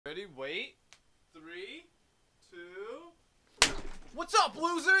Ready? Wait. 3, 2. What's up,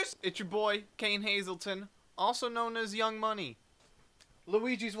 losers? It's your boy, Kain Hazelton, also known as Young Money.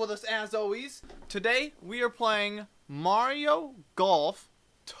 Luigi's with us as always. Today, we are playing Mario Golf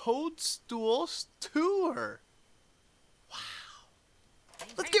Toadstool Tour. Wow.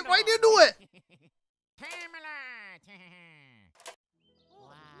 Let's get right into it! Wow,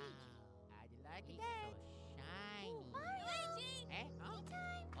 I like it so shiny. Eh? Oh,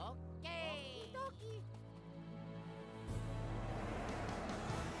 okay.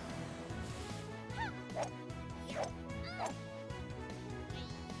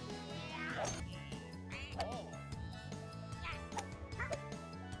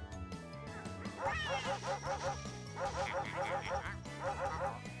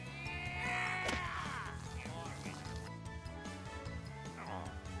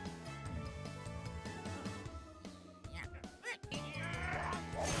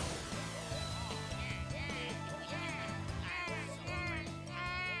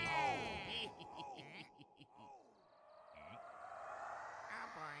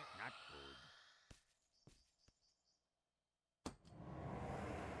 Not good.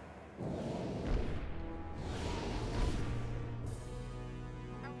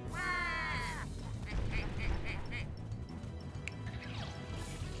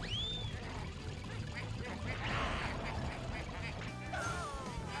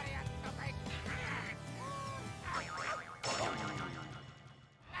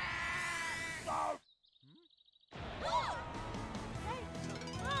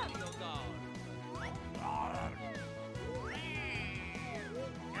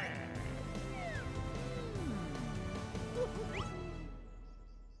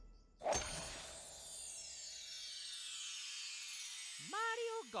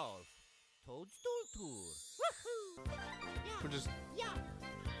 Mario Golf Toadstool Tour. Woohoo! We're just... Yeah.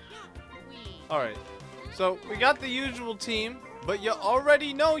 Alright. So, we got the usual team, but you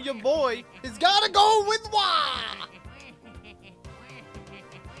already know your boy has gotta go with Wah!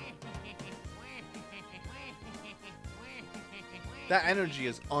 That energy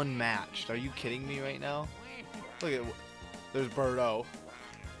is unmatched. Are you kidding me right now? Look at... There's Birdo.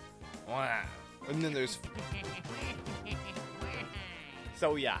 Wow. And then there's...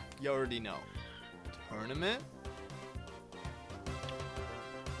 So yeah, you already know. Tournament?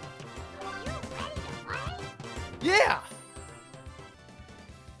 Yeah!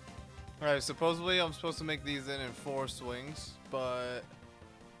 Alright, supposedly I'm supposed to make these in 4 swings, but...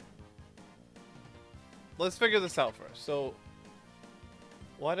 Let's figure this out first. So,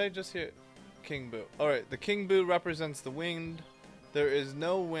 why did I just hear King Boo? Alright, the King Boo represents the wind. There is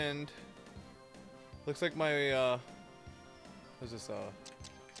no wind. Looks like my, what's this, oh,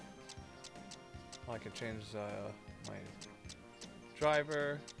 I can change, my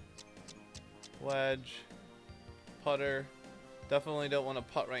driver, wedge, putter. Definitely don't want to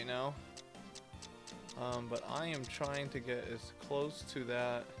putt right now. But I am trying to get as close to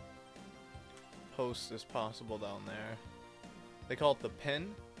that post as possible down there. They call it the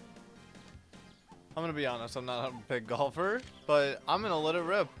pin. I'm gonna be honest, I'm not a big golfer, but I'm gonna let it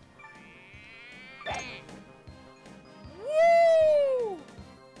rip. Woo!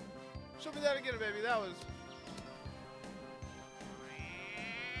 Show me that again, baby. That was...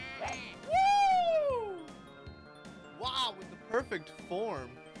 Woo! Wow, with the perfect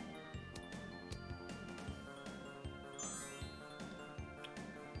form.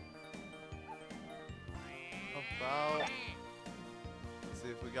 About... Let's see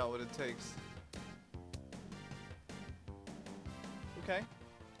if we got what it takes. Okay.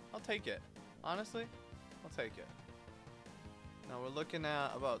 I'll take it. Honestly, I'll take it. Now we're looking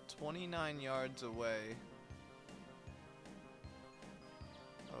at about 29 yards away.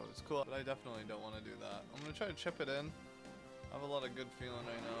 Oh, it's cool, but I definitely don't want to do that. I'm going to try to chip it in. I have a lot of good feeling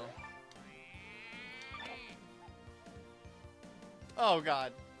right now. Oh,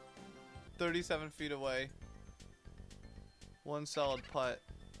 God. 37 feet away. One solid putt.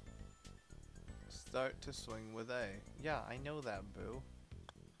 Start to swing with A. Yeah, I know that, Boo.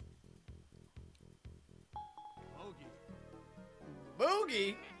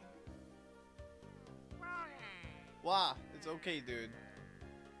 Boogie? Wow, it's okay, dude.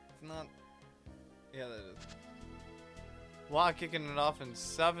 It's not... Yeah, that is. Wow, kicking it off in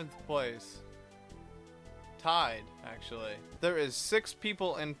 7th place. Tied, actually. There is 6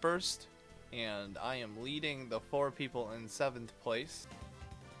 people in 1st, and I am leading the 4 people in 7th place.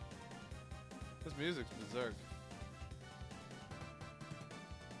 This music's berserk.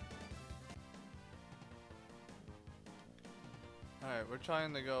 Alright, we're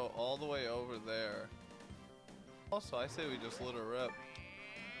trying to go all the way over there. Also, I say we just let her rip.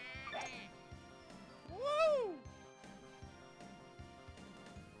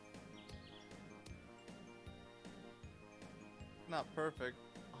 not perfect.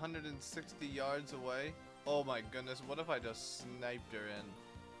 160 yards away. Oh my goodness, what if I just sniped her in?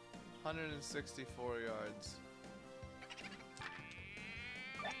 164 yards.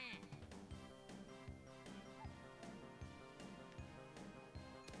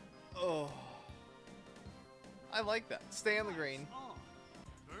 Oh. I like that. Stay on the green.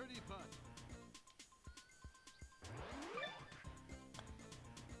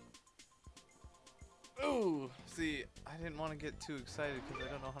 Ooh, see, I didn't want to get too excited because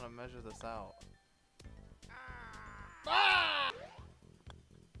I don't know how to measure this out. Ah!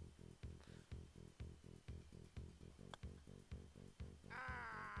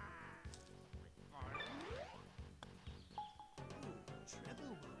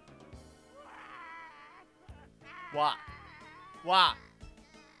 What? What?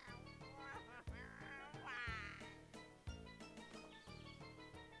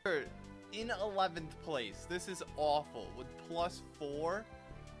 In 11th place. This is awful. With +4.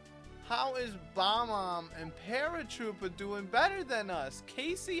 How is Bomb and Paratrooper doing better than us?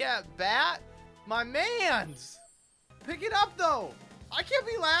 Casey at bat? My mans! Pick it up though! I can't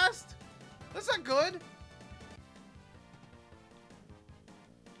be last! That's not good!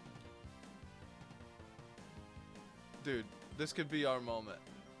 Dude, this could be our moment.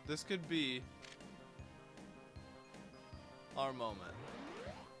 This could be our moment.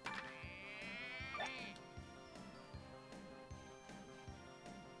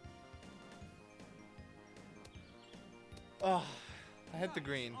 Oh, I hit the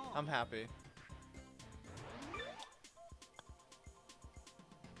green. I'm happy.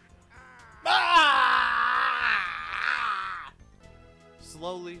 Ah!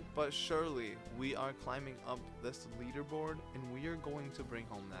 Slowly but surely, we are climbing up this leaderboard, and we are going to bring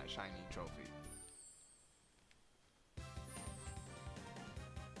home that shiny trophy.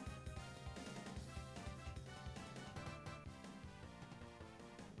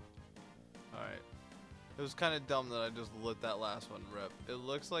 Alright. It was kind of dumb that I just let that last one rip. It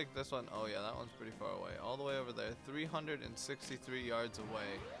looks like this one, oh yeah, that one's pretty far away. All the way over there, 363 yards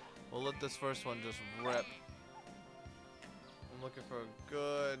away. We'll let this first one just rip. I'm looking for a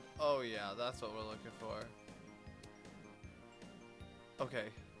good, oh yeah, that's what we're looking for. Okay,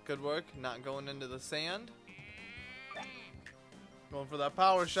 good work, not going into the sand. Going for that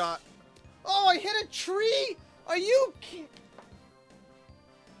power shot. Oh, I hit a tree! Are you kidding?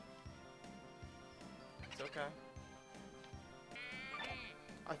 Okay.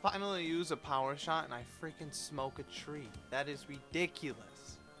 I finally use a power shot and I freaking smoke a tree. That is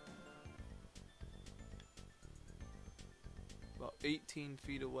ridiculous. About 18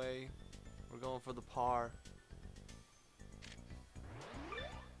 feet away. We're going for the par.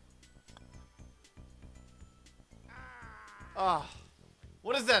 Ah,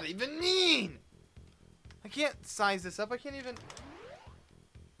 what does that even mean? I can't size this up. I can't even...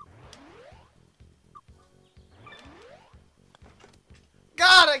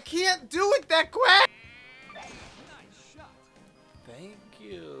 God, I can't do it that quick! Nice shot. Thank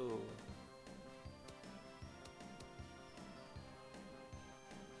you.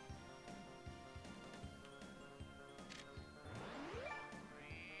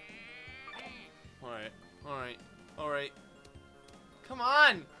 Alright, alright, alright. Come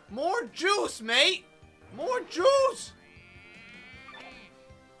on! More juice, mate! More juice!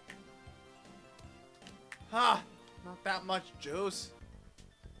 Ah, not that much juice.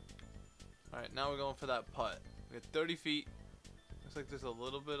 Alright, now we're going for that putt. We got 30 feet. Looks like there's a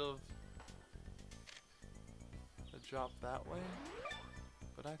little bit of a drop that way.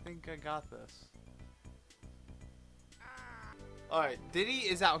 But I think I got this. Alright, Diddy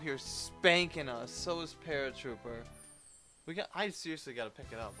is out here spanking us. So is Paratrooper. I seriously gotta pick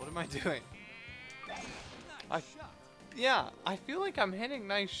it up. What am I doing? Yeah, I feel like I'm hitting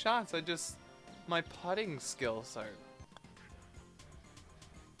nice shots. My putting skills are...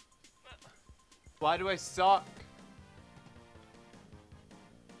 Why do I suck?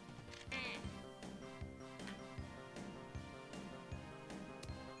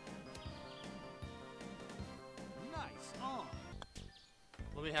 Nice on.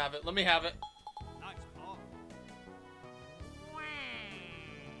 Let me have it. Let me have it. Nice on.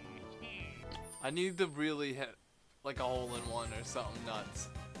 I need to really hit like a hole-in-one or something nuts.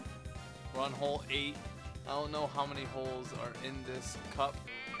 We're on hole 8. I don't know how many holes are in this cup.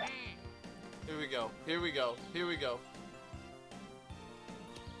 Here we go. Here we go. Here we go.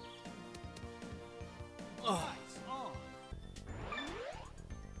 Ugh. Nice on.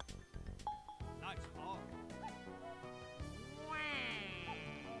 Nice on.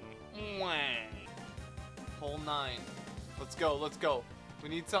 Hole 9. Let's go. Let's go. We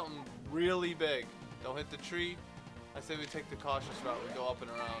need something really big. Don't hit the tree. I say we take the cautious route. We go up and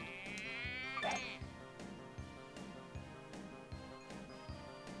around.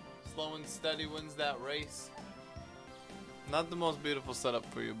 Slow and steady wins that race. Not the most beautiful setup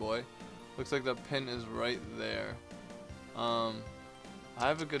for you, boy. Looks like the pin is right there. I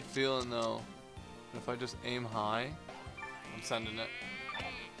have a good feeling though. If I just aim high, I'm sending it.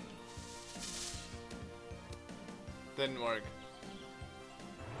 Didn't work.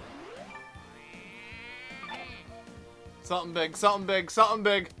 Something big, something big, something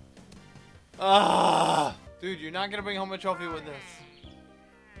big. Ah, dude, you're not gonna bring home a trophy with this.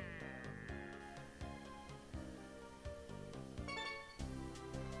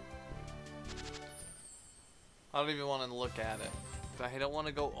 I don't even want to look at it. I don't want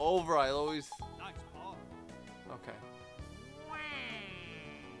to go over. I always. Okay.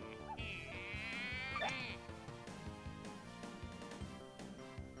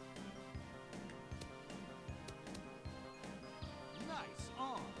 Nice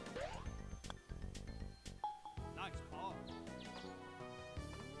on. Nice ball.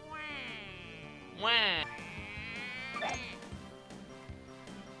 Wah.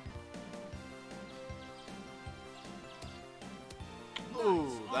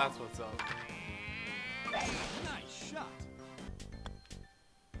 Ooh, that's what's up. Nice shot.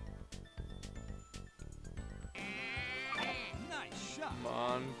 Nice shot. Come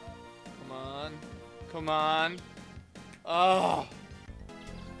on. Come on. Come on. Oh.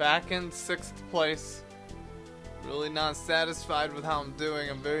 Back in 6th place. Really not satisfied with how I'm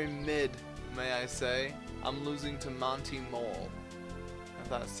doing. I'm very mid, may I say. I'm losing to Monty Mole, if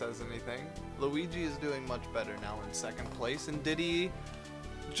that says anything. Luigi is doing much better now in 2nd place, and Diddy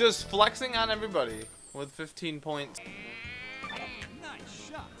just flexing on everybody with 15 points. Nice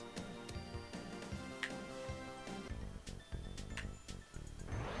shot.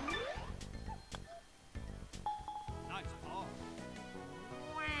 Nice ball.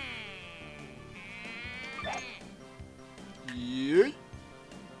 Yeah.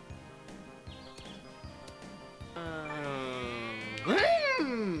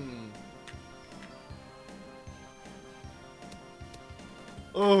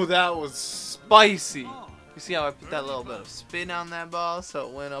 Oh, that was spicy. You see how I put that little bit of spin on that ball so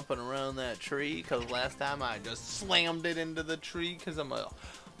it went up and around that tree? Because last time I just slammed it into the tree because I'm a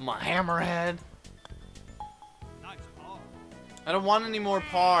hammerhead. I don't want any more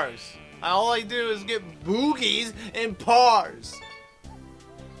pars. All I do is get boogies and pars.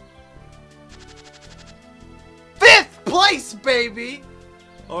 5th place, baby!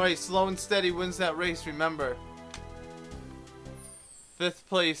 Alright, slow and steady wins that race, remember. 5th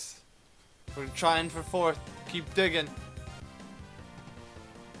place. We're trying for 4th. Keep digging.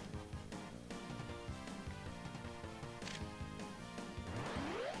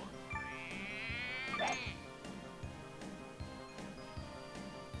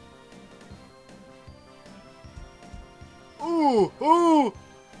 Ooh! Ooh!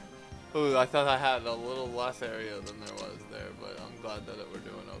 Ooh, I thought I had a little less area than there was there, but I'm glad that we're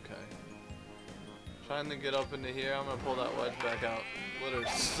doing okay. Trying to get up into here. I'm gonna pull that wedge back out. Let her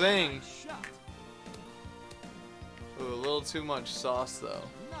sing. Ooh, a little too much sauce though.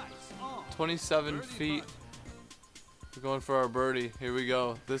 27 feet. We're going for our birdie. Here we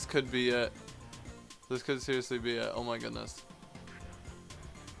go. This could be it. This could seriously be it. Oh my goodness.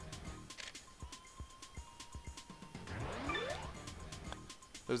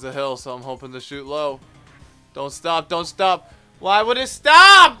 There's a hill, so I'm hoping to shoot low. Don't stop, don't stop. Why would it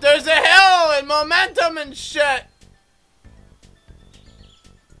stop? There's a hill and momentum and shit.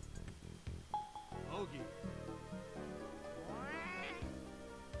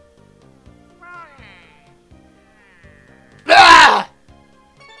 Ah!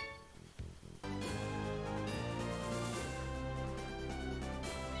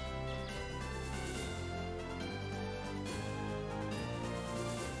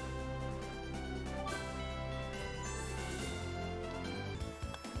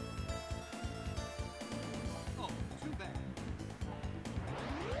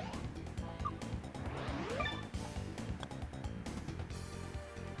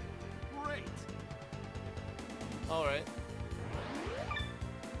 All right.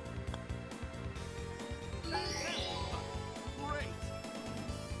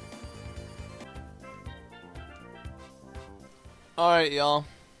 All right, y'all.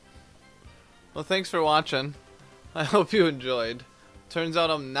 Well, thanks for watching. I hope you enjoyed. Turns out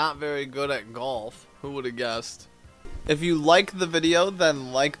I'm not very good at golf. Who would have guessed? If you like the video,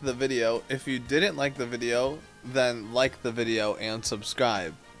 then like the video. If you didn't like the video, then like the video and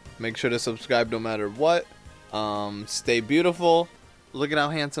subscribe. Make sure to subscribe no matter what. Stay beautiful. Look at how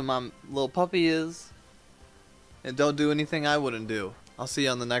handsome my little puppy is. and don't do anything I wouldn't do. I'll see you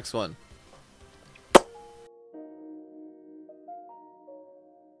on the next one.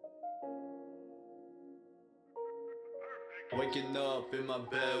 Waking up in my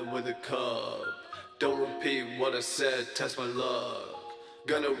bed with a cup. Don't repeat what I said, test my luck.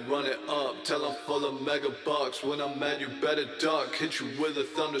 Gonna run it up till I'm full of mega bucks. When I'm mad you better duck, hit you with a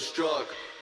thunderstruck.